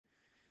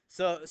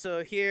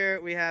So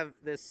here we have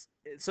this.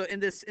 So in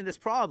this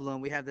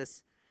problem, we have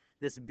this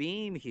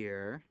beam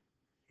here,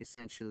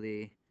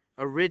 essentially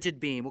a rigid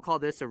beam. We'll call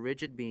this a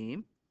rigid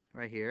beam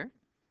right here.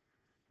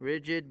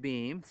 Rigid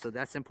beam. So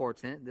that's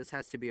important. This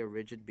has to be a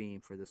rigid beam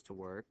for this to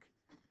work.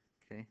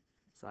 Okay.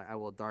 So I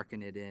will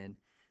darken it in.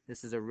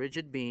 This is a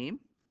rigid beam.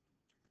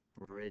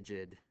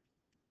 Rigid.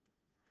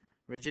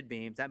 Rigid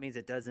beam. That means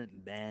it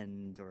doesn't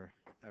bend or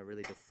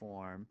really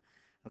deform.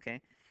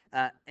 Okay.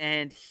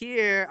 And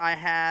here I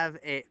have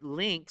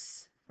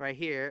links right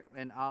here,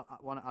 and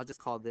I'll just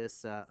call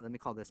this. Let me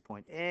call this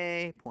point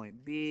A,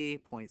 point B,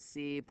 point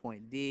C,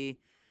 point D,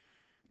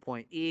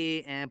 point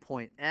E, and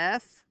point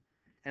F.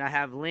 And I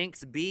have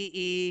links B,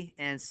 E,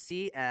 and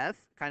CF,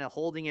 kind of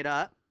holding it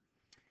up.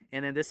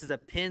 And then this is a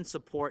pin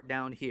support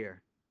down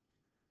here.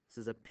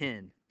 This is a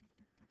pin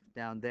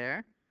down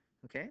there.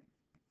 Okay.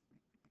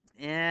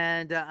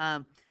 And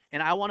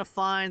I want to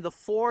find the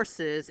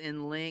forces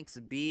in links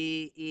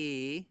B,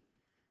 E,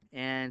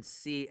 and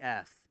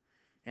CF.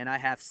 And I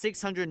have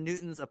 600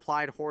 newtons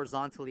applied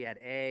horizontally at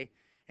A,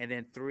 and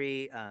then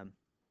three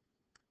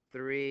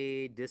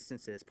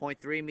distances: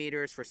 0.3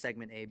 meters for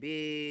segment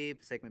AB,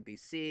 segment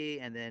BC,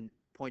 and then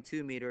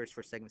 0.2 meters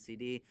for segment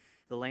CD.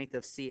 The length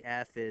of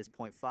CF is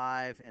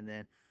 0.5, and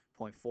then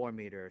 0.4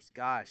 meters.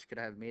 Gosh, could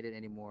I have made it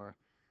any more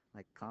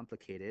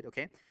complicated?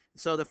 Okay.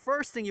 So the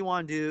first thing you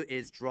want to do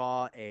is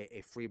draw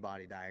a free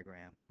body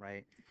diagram,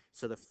 right?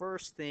 So the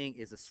first thing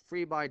is this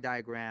free body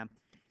diagram,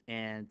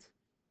 and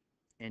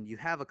you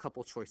have a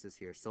couple choices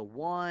here. So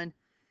one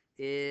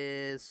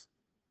is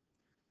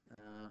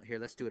here.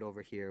 Let's do it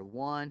over here.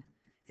 One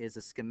is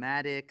a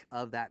schematic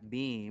of that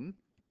beam,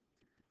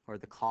 or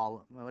the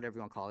column, whatever you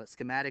want to call it,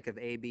 schematic of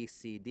A, B,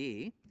 C,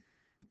 D.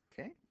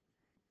 Okay,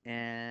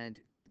 and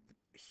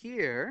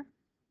here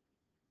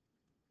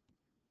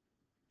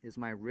is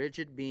my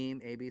rigid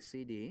beam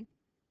ABCD,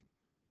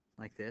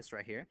 like this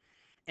right here.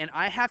 And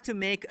I have to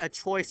make a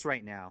choice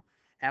right now.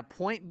 At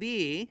point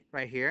B,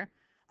 right here,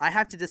 I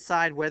have to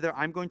decide whether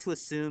I'm going to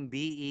assume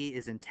BE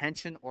is in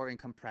tension or in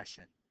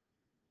compression.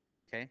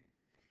 Okay?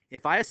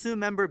 If I assume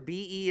member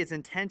BE is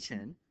in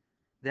tension,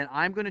 then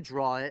I'm going to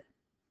draw it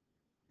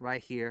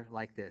right here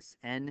like this,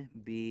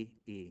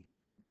 NBE.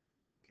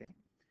 Okay?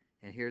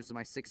 And here's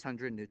my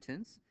 600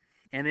 newtons.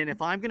 And then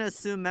if I'm going to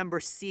assume member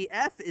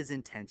CF is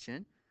in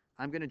tension,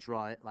 I'm going to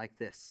draw it like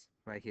this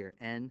right here,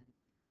 NCF.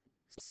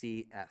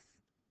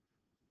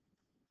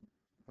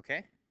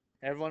 Okay?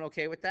 Everyone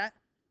okay with that?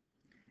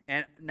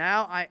 And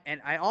now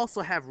I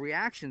also have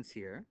reactions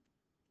here,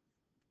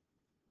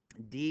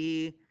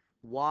 dy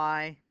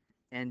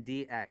and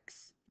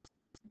dx.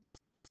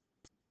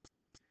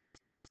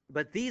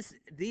 But these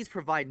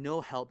provide no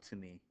help to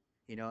me,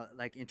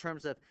 like in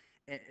terms of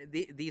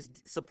these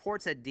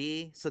supports at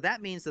D. So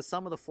that means the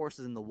sum of the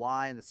forces in the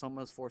y and the sum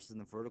of the forces in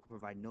the vertical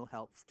provide no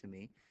help to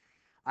me.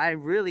 I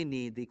really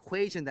need the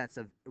equation that's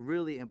of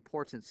really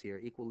importance here,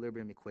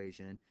 equilibrium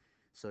equation.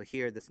 So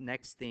here, this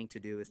next thing to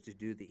do is to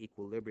do the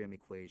equilibrium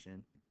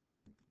equation.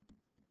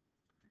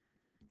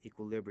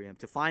 Equilibrium,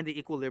 to find the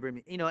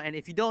equilibrium, and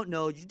if you don't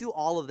know, you do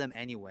all of them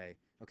anyway.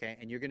 Okay,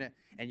 and you're gonna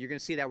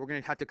see that we're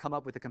gonna have to come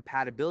up with a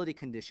compatibility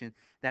condition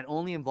that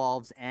only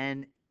involves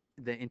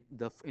the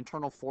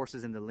internal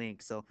forces in the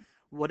link. So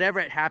whatever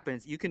it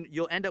happens,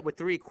 you'll end up with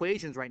three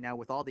equations right now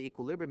with all the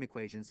equilibrium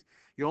equations.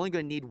 You're only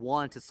going to need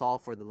one to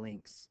solve for the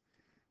links.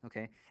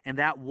 Okay, and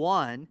that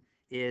one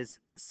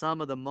is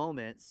sum of the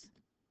moments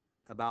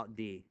about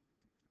D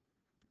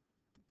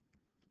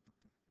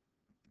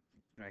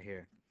right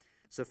here.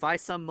 So if I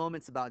sum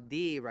moments about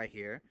D right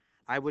here,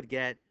 I would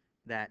get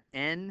that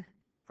N,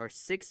 or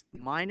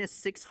minus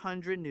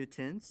 600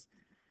 newtons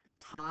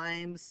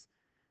times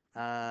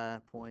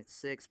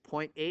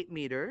 0.8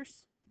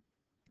 meters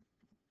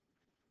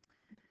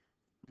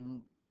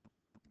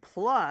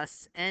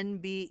plus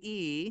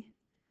NBE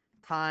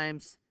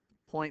times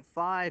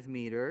 0.5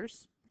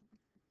 meters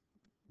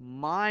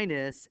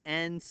minus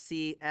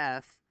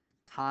NCF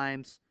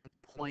times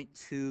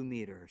 0.2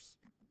 meters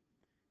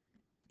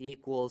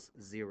equals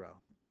 0.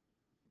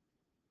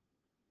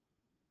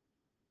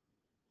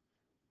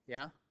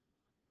 Yeah?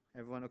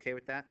 Everyone okay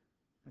with that?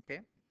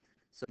 Okay.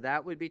 So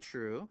that would be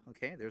true.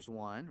 Okay, there's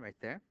one right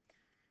there.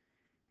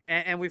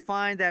 And we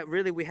find that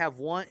really we have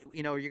one,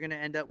 you're going to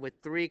end up with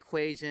 3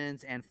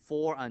 equations and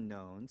 4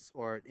 unknowns,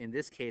 or in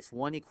this case,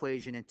 1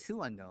 equation and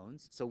 2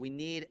 unknowns. So we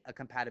need a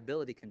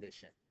compatibility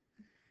condition.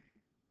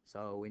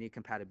 So we need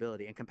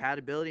compatibility. And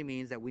compatibility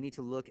means that we need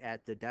to look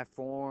at the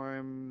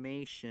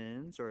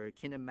deformations or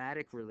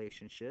kinematic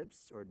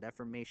relationships or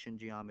deformation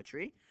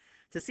geometry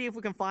to see if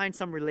we can find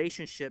some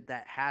relationship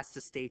that has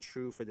to stay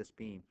true for this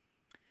beam.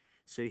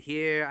 So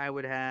here I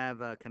would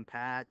have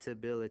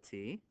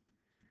compatibility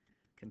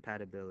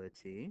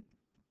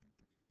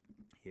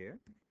here.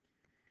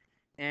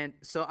 And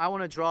so I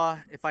want to draw,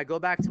 if I go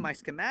back to my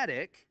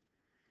schematic,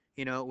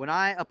 when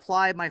I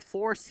apply my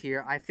force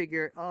here, I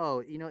figure,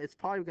 oh, it's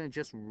probably going to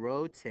just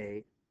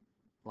rotate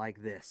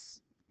like this.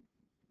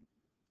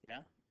 Yeah?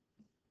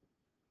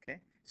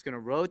 Okay. It's going to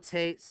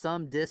rotate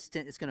some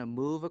distance. It's going to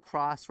move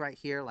across right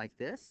here like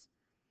this.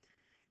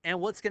 And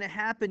what's going to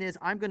happen is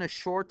I'm going to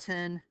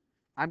shorten,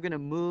 I'm going to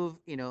move,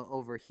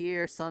 over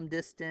here some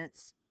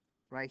distance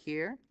right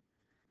here.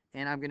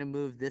 And I'm going to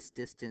move this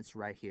distance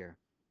right here.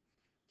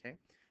 Okay.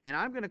 And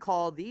I'm going to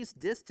call these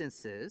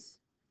distances,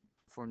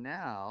 for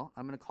now,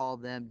 I'm going to call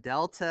them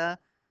delta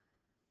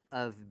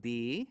of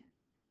B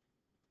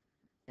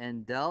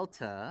and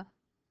delta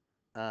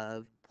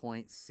of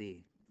point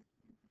C.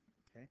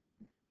 Okay.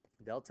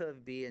 Delta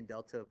of B and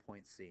delta of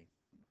point C.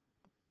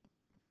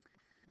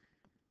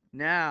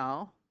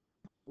 Now,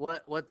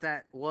 what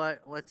the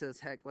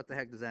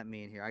heck does that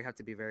mean here? I have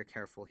to be very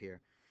careful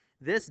here.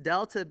 This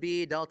delta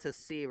B, delta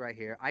C right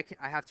here, I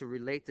have to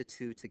relate the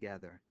two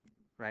together,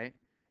 right?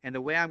 And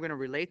the way I'm going to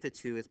relate the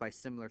two is by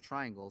similar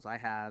triangles. I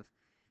have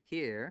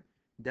here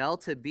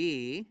delta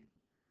B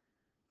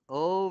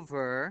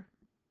over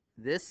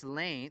this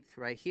length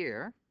right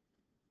here,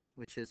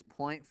 which is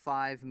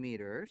 0.5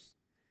 meters,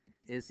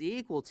 is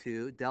equal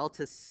to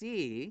delta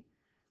C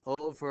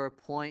over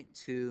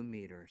 0.2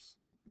 meters.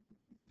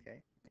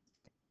 Okay.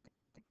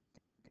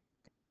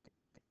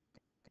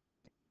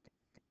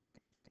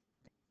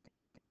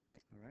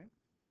 All right.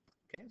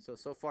 Okay,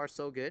 so far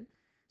so good.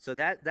 So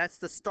that's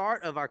the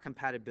start of our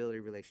compatibility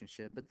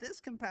relationship. But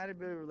this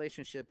compatibility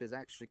relationship is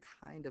actually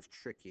kind of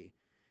tricky.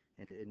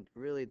 And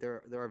really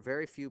there are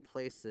very few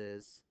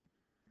places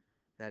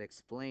that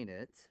explain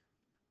it.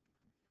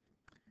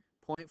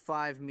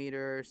 0.5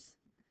 meters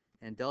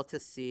and delta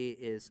C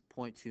is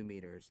 0.2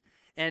 meters.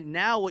 And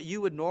now what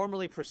you would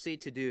normally proceed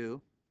to do,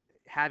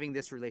 having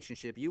this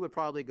relationship, you would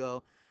probably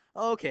go,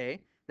 okay,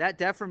 that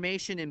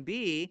deformation in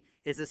B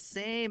is the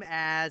same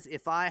as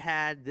if I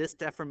had this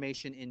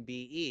deformation in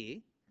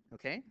BE,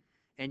 okay?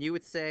 And you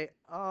would say,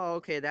 oh,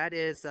 okay, that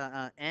is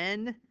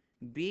NBE,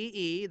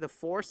 the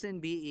force in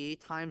BE,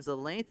 times the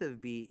length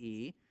of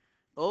BE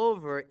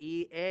over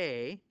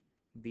EA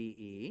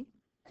BE,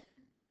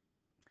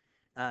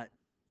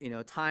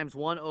 times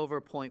 1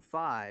 over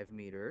 0.5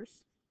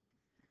 meters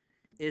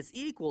is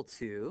equal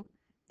to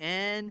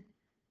NC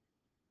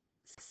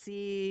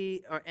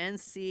or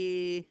NCF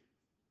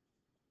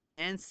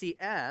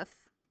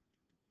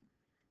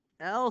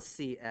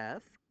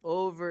LCF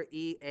over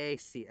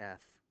EACF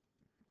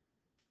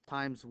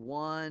times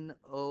 1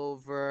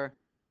 over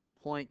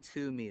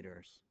 0.2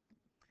 meters.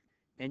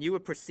 And you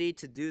would proceed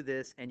to do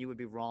this and you would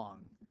be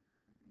wrong.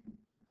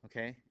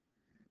 Okay?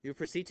 You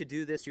proceed to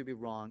do this, you'd be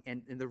wrong.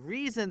 And the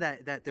reason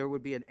that there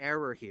would be an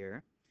error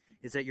here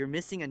is that you're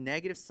missing a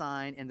negative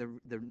sign, and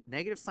the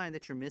negative sign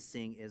that you're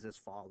missing is as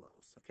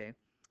follows. Okay?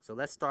 So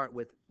let's start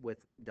with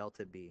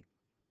delta B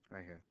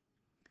right here.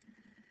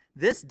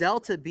 This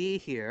delta B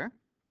here,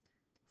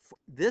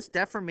 this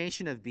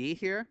deformation of B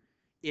here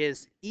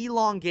is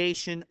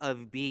elongation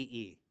of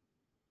BE,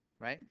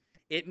 right?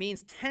 It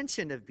means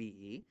tension of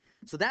BE.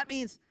 So that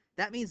means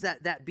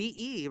that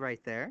BE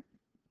right there,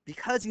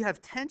 because you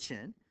have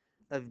tension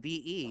of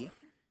BE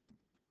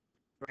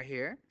right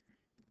here,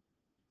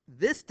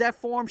 this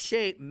deformed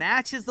shape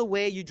matches the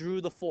way you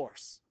drew the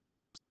force.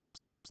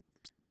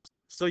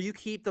 So you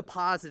keep the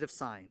positive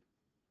sign.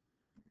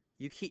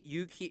 This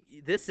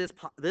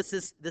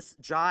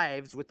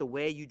jives with the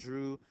way you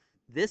drew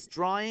this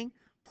drawing,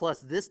 plus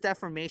this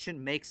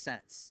deformation makes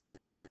sense.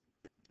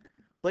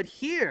 But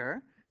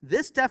here,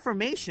 this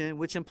deformation,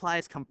 which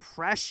implies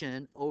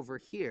compression over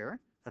here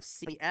of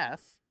CF,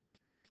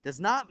 does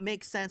not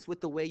make sense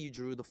with the way you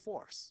drew the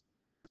force.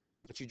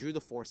 But you drew the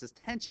force as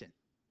tension.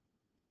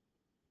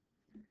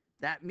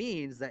 That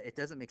means that it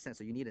doesn't make sense.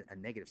 So you need a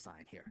negative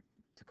sign here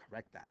to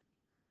correct that.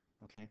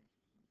 Okay.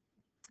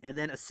 And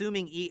then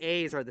assuming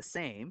EAs are the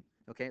same.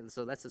 Okay.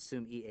 So let's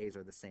assume EAs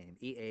are the same.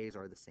 EAs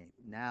are the same.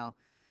 Now,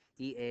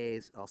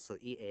 EAs also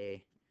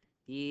EA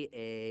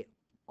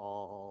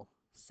all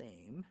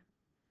same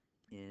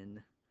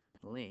in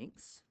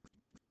lengths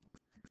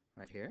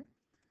right here.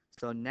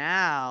 So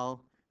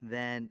now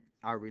then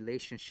our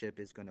relationship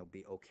is going to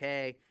be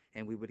okay,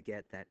 and we would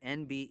get that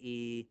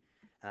NBE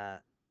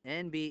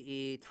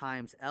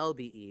times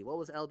LBE. What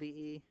was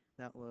LBE?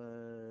 That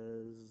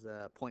was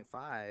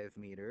 0.5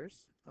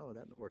 meters. Oh,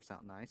 that works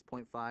out nice.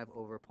 0.5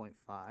 over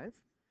 0.5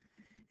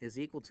 is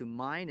equal to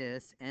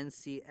minus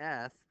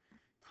NCF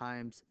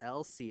times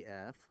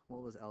LCF.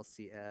 What was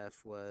LCF?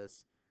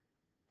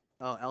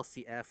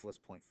 LCF was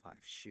 0.5.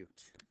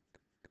 Shoot.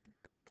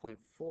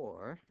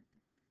 0.4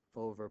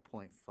 over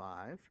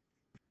 0.5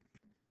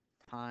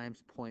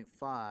 times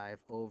 0.5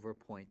 over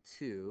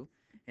 0.2.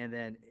 And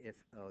then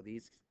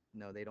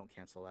no, they don't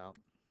cancel out.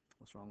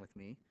 What's wrong with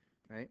me,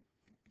 right?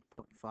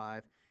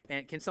 0.5.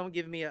 And can someone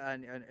give me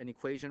an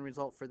equation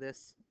result for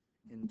this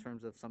in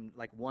terms of some,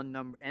 like one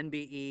number?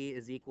 NBE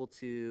is equal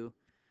to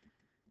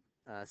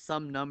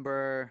some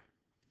number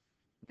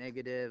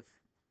negative.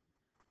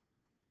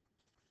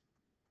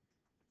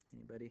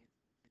 Anybody?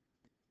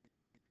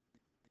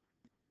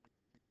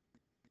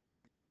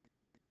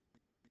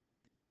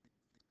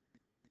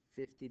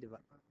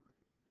 divided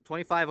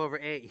 25 over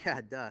 8.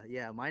 Yeah, duh.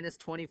 Yeah, minus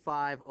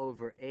 25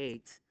 over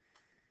 8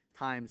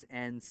 times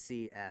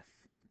NCF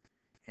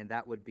and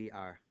that would be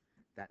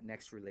that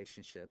next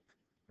relationship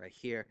right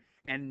here.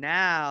 And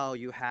now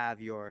you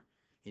have your,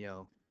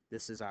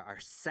 this is our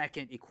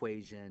second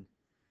equation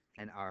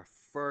and our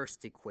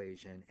first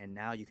equation, and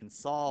now you can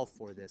solve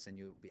for this and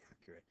you'll be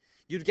accurate.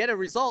 You'd get a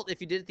result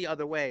if you did it the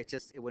other way,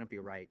 it wouldn't be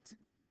right.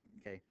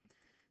 Okay,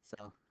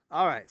 so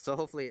all right, so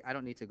hopefully I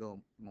don't need to go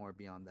more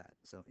beyond that,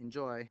 so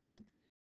enjoy.